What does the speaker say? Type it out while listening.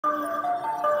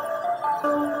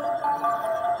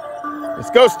Let's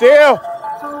go, Steel.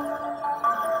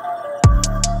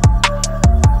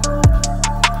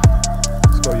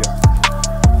 Let's go, yo.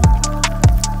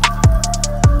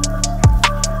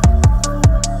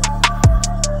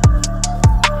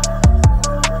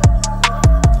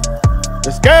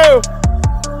 Let's go.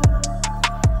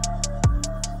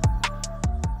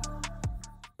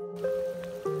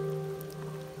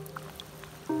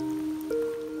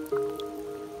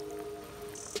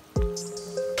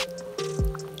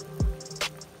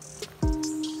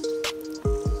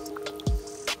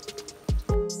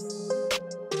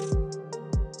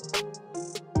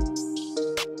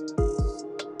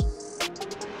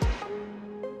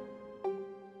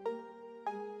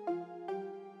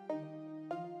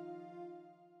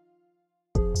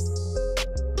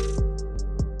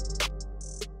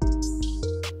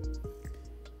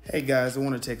 Hey guys, I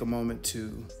want to take a moment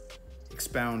to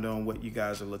expound on what you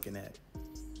guys are looking at.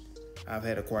 I've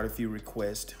had quite a few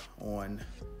requests on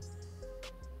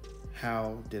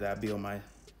how did I build my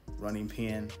running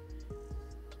pen,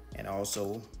 and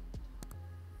also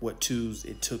what tools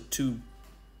it took to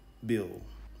build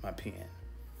my pen,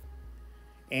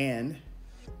 and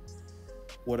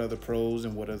what are the pros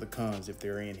and what are the cons, if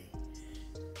there are any.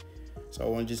 So I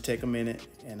want to just take a minute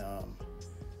and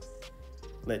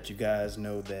let you guys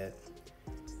know that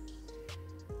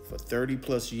for 30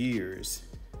 plus years,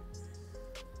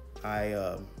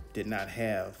 I did not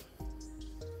have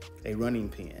a running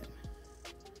pen.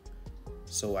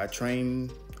 So I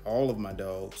trained all of my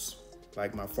dogs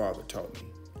like my father taught me.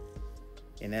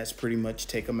 And that's pretty much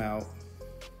take them out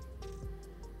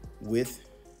with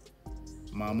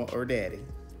mama or daddy,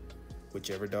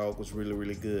 whichever dog was really,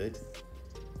 really good,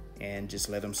 and just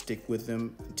let them stick with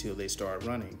them until they start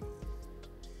running.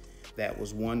 That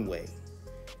was one way.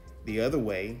 The other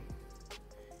way,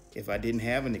 if I didn't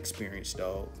have an experienced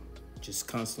dog, just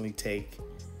constantly take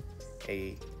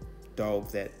a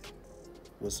dog that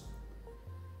was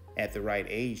at the right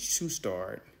age to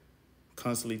start,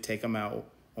 constantly take them out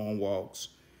on walks,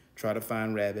 try to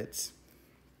find rabbits,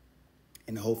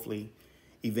 and hopefully,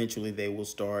 eventually they will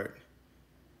start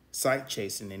sight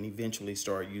chasing and eventually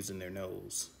start using their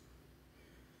nose.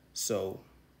 So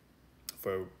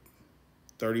for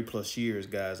 30 plus years,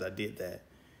 guys, I did that.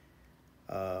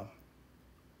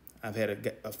 I've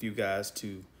had a few guys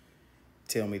to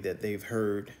tell me that they've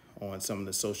heard on some of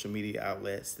the social media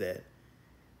outlets that,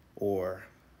 or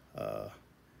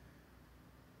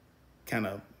kind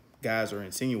of guys are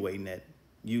insinuating that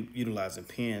utilizing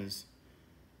pens,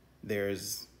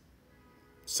 there's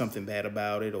something bad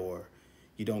about it, or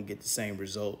you don't get the same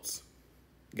results.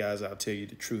 Guys, I'll tell you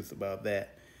the truth about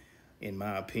that. In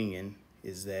my opinion,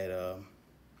 is that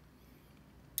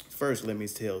first, let me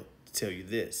tell you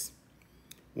this.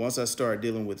 Once I started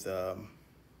dealing with a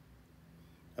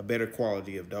better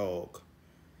quality of dog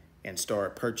and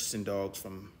started purchasing dogs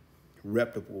from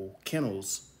reputable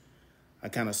kennels, I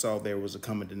kind of saw there was a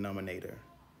common denominator.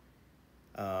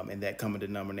 And that common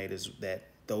denominator is that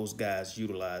those guys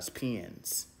utilize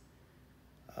pens.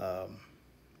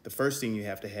 The first thing you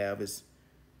have to have is,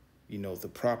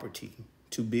 the property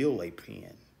to build a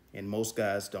pen. And most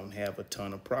guys don't have a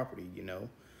ton of property,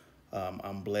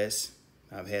 I'm blessed.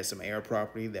 I've had some air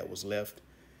property that was left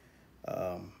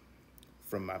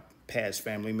from my past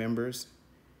family members.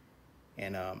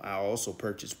 And I also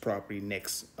purchased property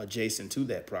adjacent to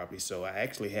that property. So I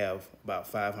actually have about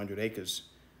 500 acres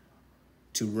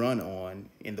to run on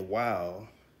in the wild.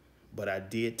 But I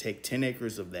did take 10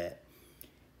 acres of that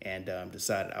and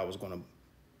decided I was going to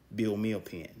build me a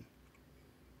pen.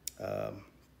 I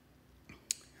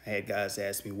had guys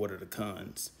ask me, what are the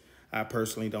cons? I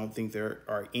personally don't think there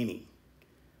are any.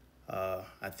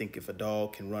 I think if a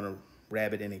dog can run a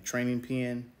rabbit in a training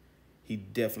pen, he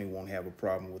definitely won't have a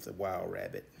problem with a wild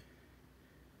rabbit.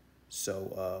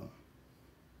 So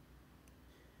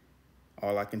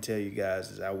all I can tell you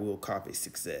guys is I will copy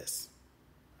success.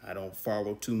 I don't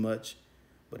follow too much,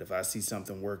 but if I see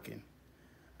something working,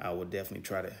 I will definitely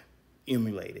try to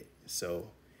emulate it.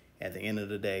 So at the end of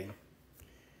the day,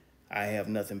 I have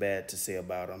nothing bad to say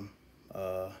about them.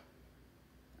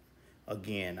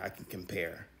 Again, I can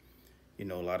compare.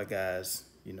 A lot of guys,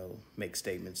 make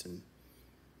statements and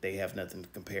they have nothing to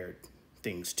compare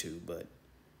things to, but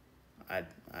I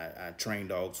trained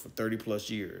dogs for 30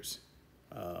 plus years,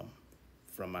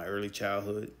 from my early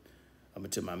childhood up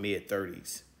until my mid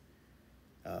 30s,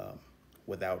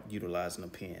 without utilizing a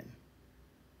pen.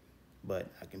 But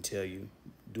I can tell you,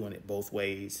 doing it both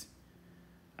ways,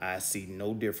 I see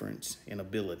no difference in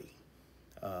ability.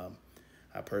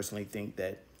 I personally think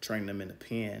that training them in a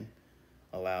pen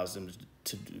allows them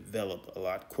to develop a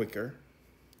lot quicker.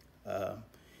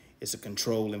 it's a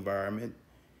controlled environment.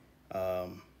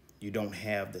 You don't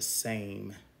have the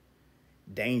same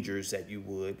dangers that you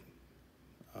would,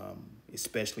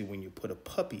 especially when you put a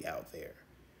puppy out there.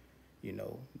 You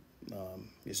know,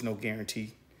 there's no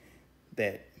guarantee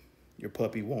that your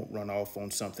puppy won't run off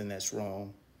on something that's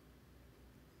wrong.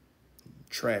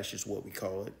 Trash is what we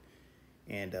call it.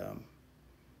 And,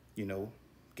 you know,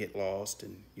 get lost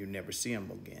and you never see them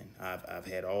again. I've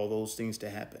had all those things to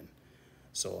happen.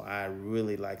 So I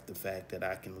really like the fact that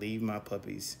I can leave my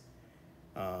puppies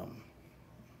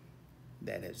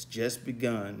that has just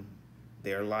begun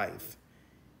their life,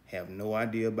 have no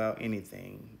idea about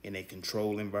anything, in a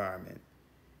controlled environment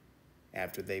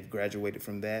after they've graduated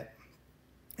from that,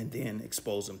 and then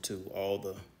expose them to all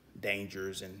the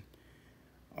dangers and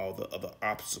all the other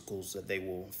obstacles that they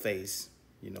will face,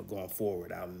 you know, going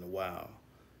forward out in the wild.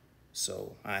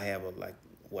 So I have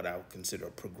what I would consider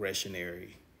a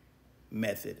progressionary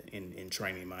method in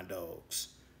training my dogs.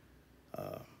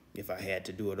 If I had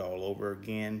to do it all over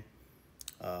again,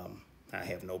 I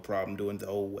have no problem doing it the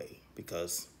old way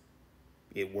because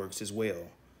it works as well.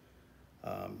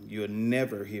 You'll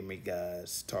never hear me,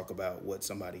 guys, talk about what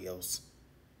somebody else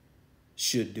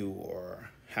should do or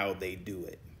how they do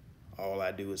it. All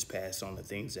I do is pass on the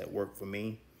things that work for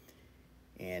me,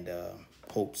 and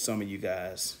hope some of you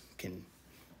guys can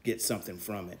get something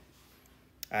from it.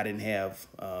 I didn't have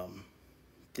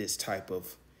this type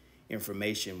of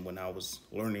information when I was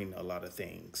learning a lot of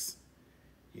things.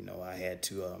 You know, I had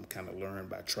to kind of learn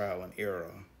by trial and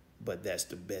error, but that's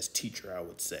the best teacher, I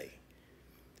would say.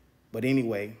 But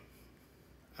anyway,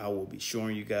 I will be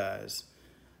showing you guys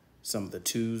some of the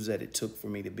tools that it took for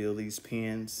me to build these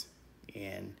pens,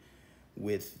 and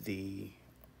with the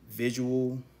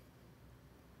visual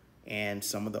and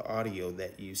some of the audio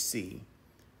that you see,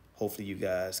 hopefully you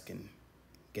guys can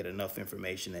get enough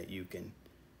information that you can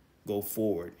go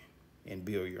forward and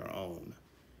build your own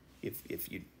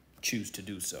if you choose to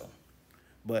do so.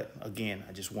 But again,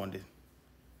 I just wanted to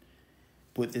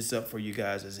put this up for you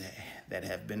guys that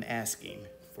have been asking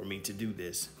for me to do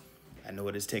this. I know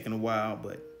it has taken a while,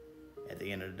 but at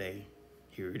the end of the day,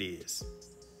 here it is.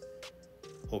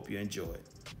 Hope you enjoy it.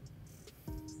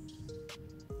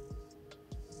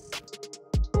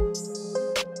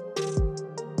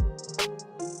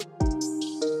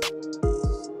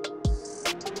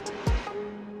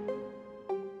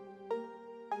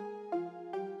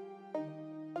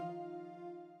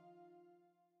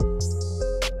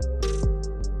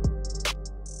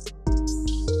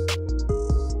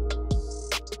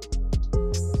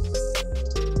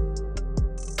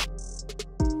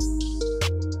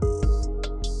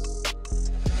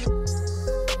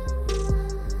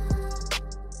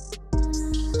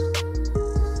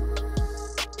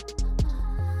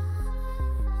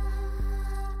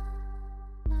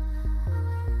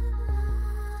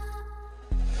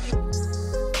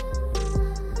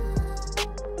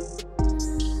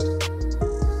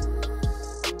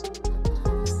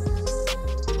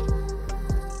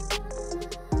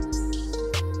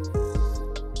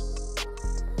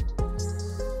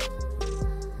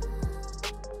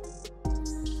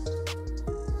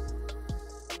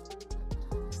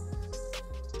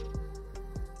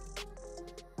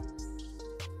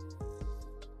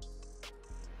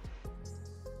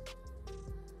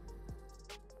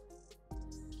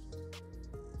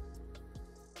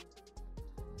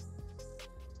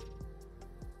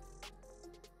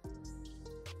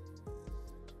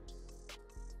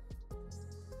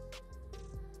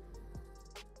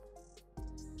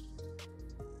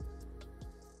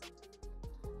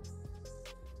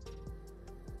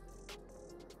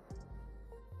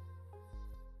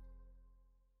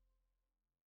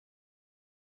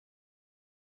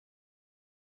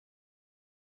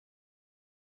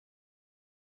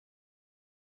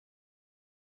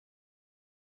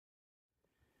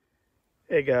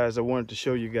 Hey guys, I wanted to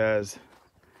show you guys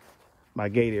my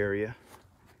gate area.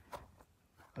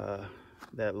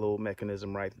 That little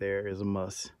mechanism right there is a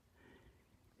must.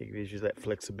 It gives you that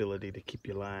flexibility to keep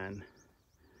your line,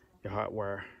 your hot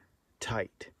wire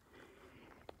tight,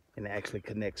 and it actually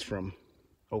connects from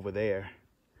over there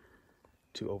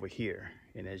to over here.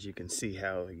 And as you can see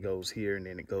how it goes here and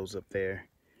then it goes up there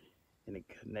and it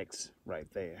connects right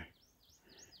there.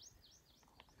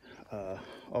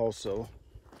 Also,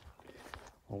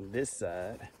 on this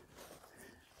side,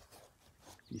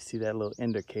 you see that little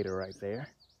indicator right there?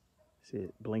 See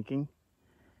it blinking?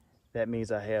 That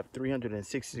means I have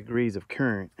 360 degrees of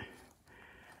current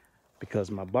because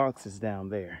my box is down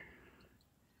there.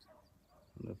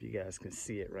 I don't know if you guys can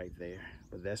see it right there,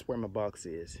 but that's where my box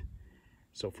is.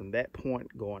 So from that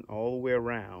point going all the way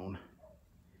around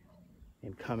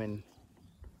and coming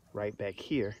right back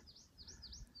here,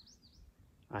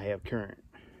 I have current.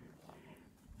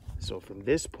 So from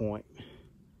this point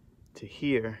to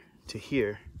here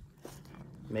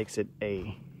makes it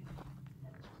a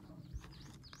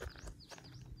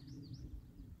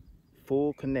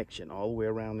full connection all the way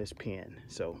around this pen.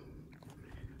 So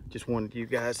just wanted you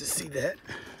guys to see that.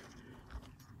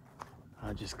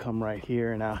 I'll just come right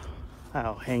here and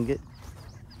I'll hang it.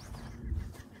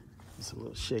 It's a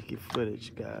little shaky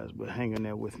footage, guys, but hang in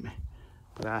there with me.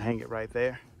 But I'll hang it right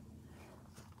there,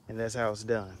 and that's how it's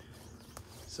done.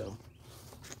 So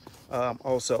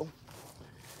also,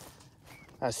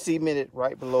 I cemented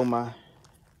right below my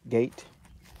gate.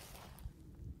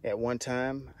 At one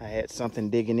time, I had something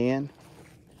digging in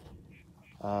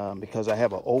because I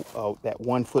have that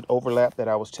 1 foot overlap that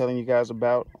I was telling you guys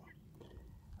about,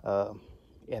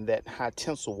 and that high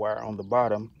tensile wire on the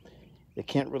bottom. It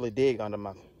can't really dig under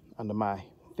my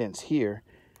fence here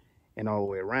and all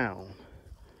the way around.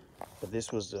 But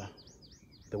this was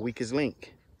the weakest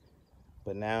link.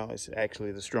 But now it's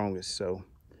actually the strongest, so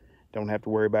don't have to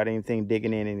worry about anything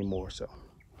digging in anymore. So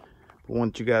I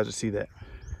want you guys to see that.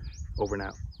 Over and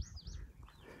out.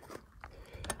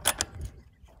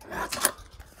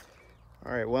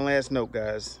 All right, one last note,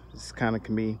 guys. This kind of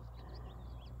can be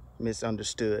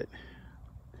misunderstood.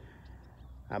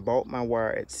 I bought my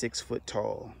wire at 6 foot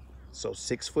tall, so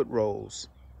 6 foot rolls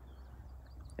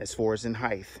as far as in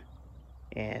height,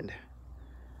 and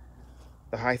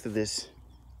the height of this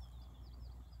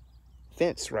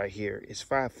fence right here is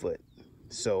 5 foot.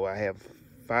 So I have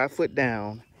 5 foot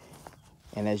down,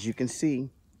 and as you can see,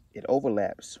 it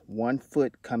overlaps 1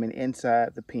 foot coming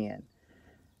inside the pen,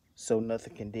 so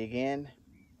nothing can dig in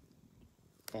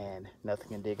and nothing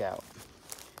can dig out.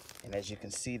 And as you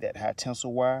can see, that high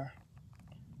tensile wire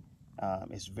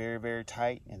is very, very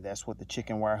tight, and that's what the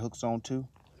chicken wire hooks onto.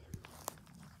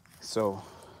 So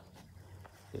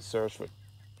it serves for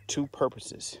 2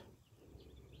 purposes.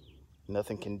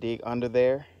 Nothing can dig under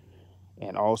there,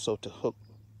 and also to hook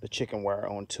the chicken wire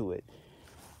onto it,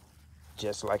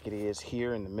 just like it is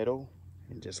here in the middle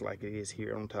and just like it is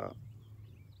here on top.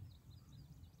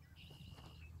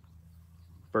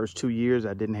 First 2 years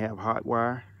I didn't have hot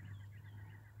wire.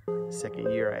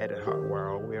 Second year I added hot wire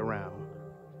all the way around.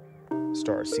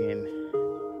 Started seeing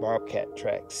bobcat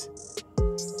tracks.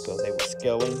 So they were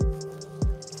scaling,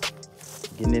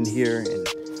 getting in here and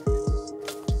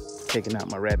taking out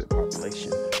my rabbit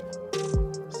population.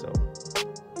 So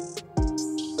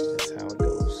that's how it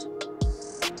goes.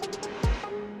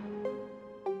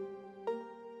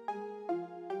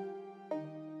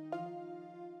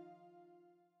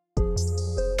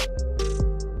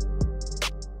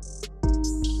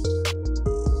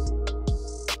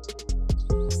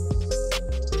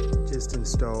 Just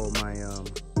installed my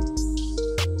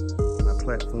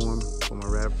platform for my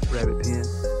rabbit pen. As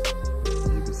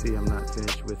you can see, I'm not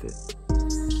finished with it.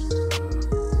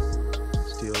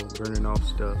 Still burning off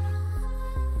stuff.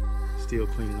 Still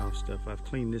cleaning off stuff. I've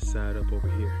cleaned this side up over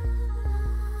here.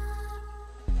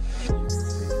 As you can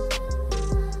see.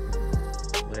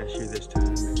 Last year this time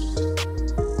it was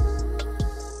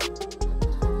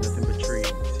nothing but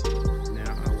trees.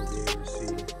 Now I will be able to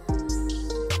see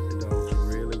the dogs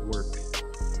really work.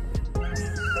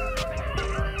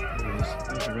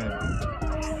 There's a rabbit.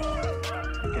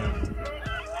 Look at him.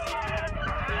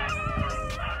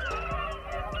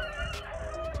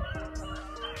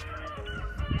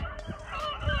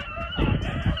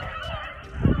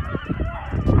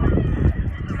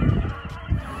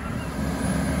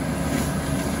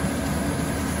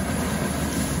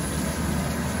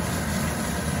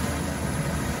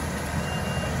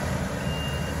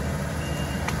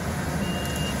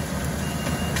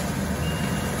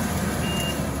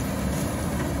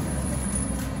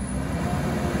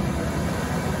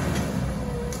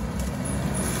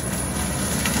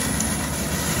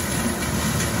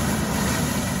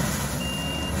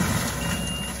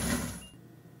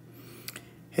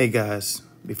 Hey guys,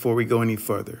 before we go any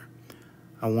further,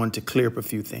 I want to clear up a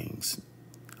few things.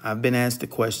 I've been asked the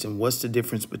question, what's the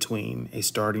difference between a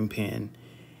starting pen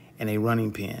and a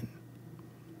running pen?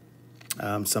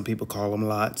 Some people call them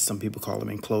lots, some people call them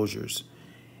enclosures.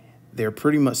 They're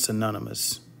pretty much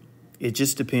synonymous. It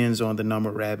just depends on the number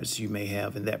of rabbits you may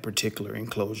have in that particular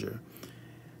enclosure.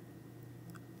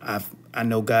 I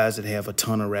know guys that have a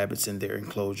ton of rabbits in their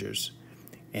enclosures,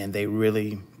 and they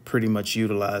really pretty much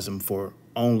utilize them for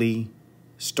only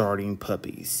starting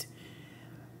puppies.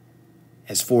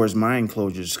 As far as my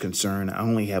enclosure is concerned, I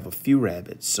only have a few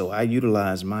rabbits, so I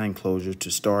utilize my enclosure to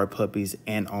start puppies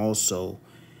and also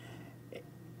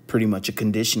pretty much a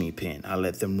conditioning pen. I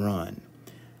let them run.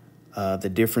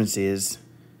 The difference is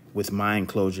with my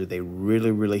enclosure, they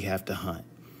really have to hunt.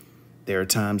 There are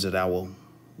times that I will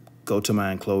go to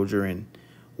my enclosure and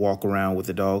walk around with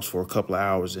the dogs for a couple of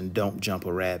hours and don't jump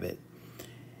a rabbit.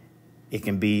 It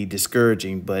can be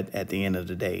discouraging, but at the end of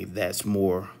the day, that's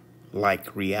more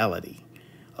like reality,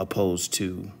 opposed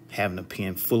to having a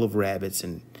pen full of rabbits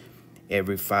and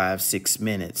every 5-6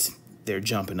 minutes they're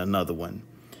jumping another one.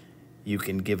 You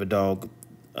can give a dog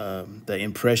the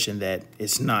impression that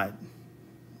it's not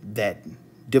that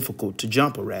difficult to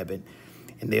jump a rabbit,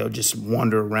 and they'll just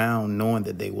wander around knowing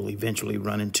that they will eventually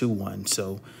run into one.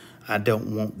 So I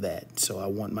don't want that. So I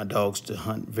want my dogs to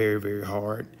hunt very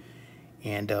hard.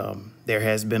 And there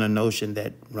has been a notion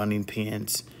that running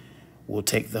pens will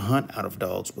take the hunt out of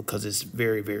dogs because it's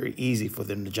very easy for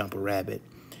them to jump a rabbit.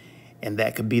 And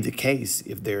that could be the case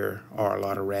if there are a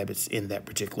lot of rabbits in that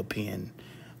particular pen.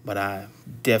 But I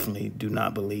definitely do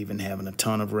not believe in having a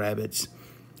ton of rabbits.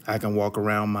 I can walk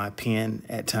around my pen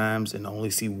at times and only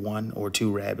see 1 or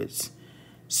 2 rabbits.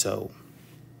 So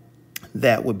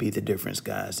that would be the difference,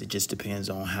 guys. It just depends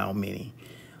on how many.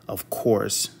 Of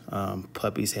course,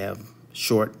 puppies have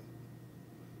short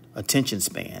attention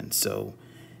span. So,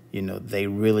 you know, they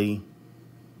really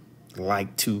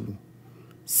like to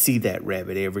see that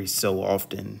rabbit every so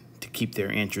often to keep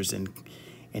their interest and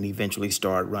eventually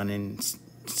start running,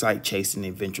 sight chasing,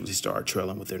 and eventually start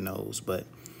trailing with their nose. But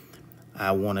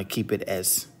I want to keep it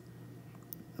as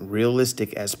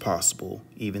realistic as possible,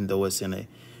 even though it's in a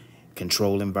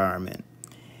controlled environment.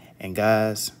 And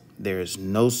guys, there is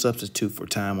no substitute for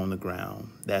time on the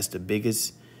ground. That's the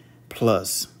biggest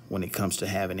plus when it comes to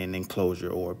having an enclosure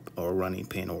or a running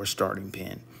pen or a starting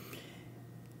pen.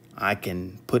 I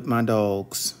can put my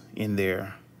dogs in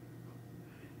there,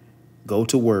 go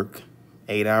to work,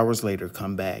 8 hours later,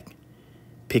 come back,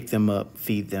 pick them up,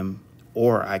 feed them,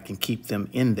 or I can keep them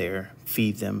in there,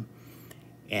 feed them,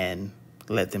 and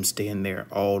let them stay in there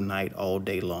all night, all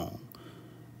day long.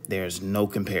 There's no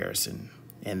comparison.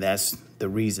 And that's the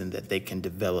reason that they can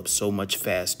develop so much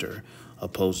faster,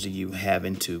 opposed to you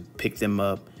having to pick them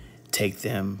up, take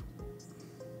them,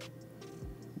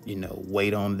 you know,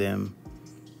 wait on them,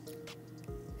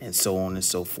 and so on and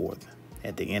so forth.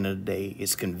 At the end of the day,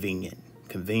 it's convenient.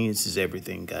 Convenience is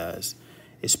everything, guys,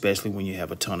 especially when you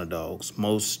have a ton of dogs.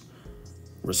 Most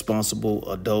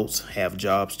responsible adults have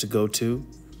jobs to go to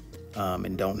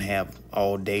and don't have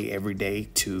all day, every day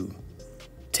to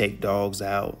take dogs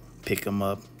out, pick them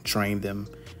up, train them.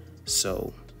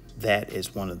 So that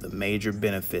is one of the major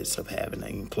benefits of having an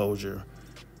enclosure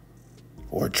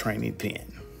or a training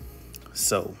pen.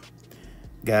 So,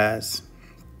 guys,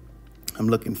 I'm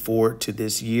looking forward to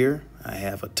this year. I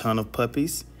have a ton of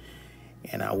puppies,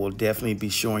 and I will definitely be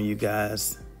showing you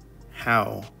guys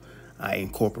how I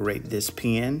incorporate this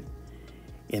pen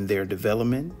in their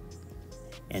development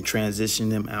and transition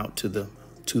them out to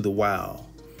the wild.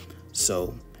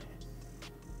 So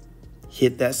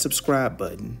hit that subscribe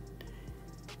button,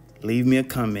 leave me a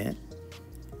comment,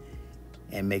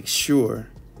 and make sure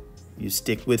you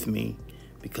stick with me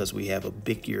because we have a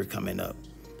big year coming up.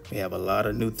 We have a lot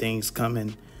of new things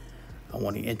coming. I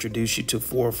want to introduce you to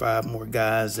 4 or 5 more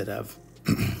guys that I've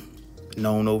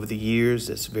known over the years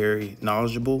that's very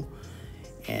knowledgeable.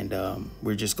 And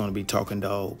we're just going to be talking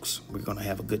dogs. We're going to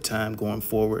have a good time going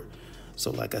forward. So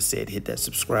like I said, hit that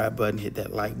subscribe button, hit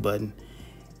that like button.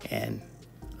 And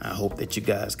I hope that you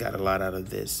guys got a lot out of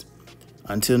this.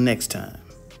 Until next time,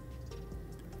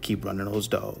 keep running those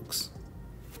dogs.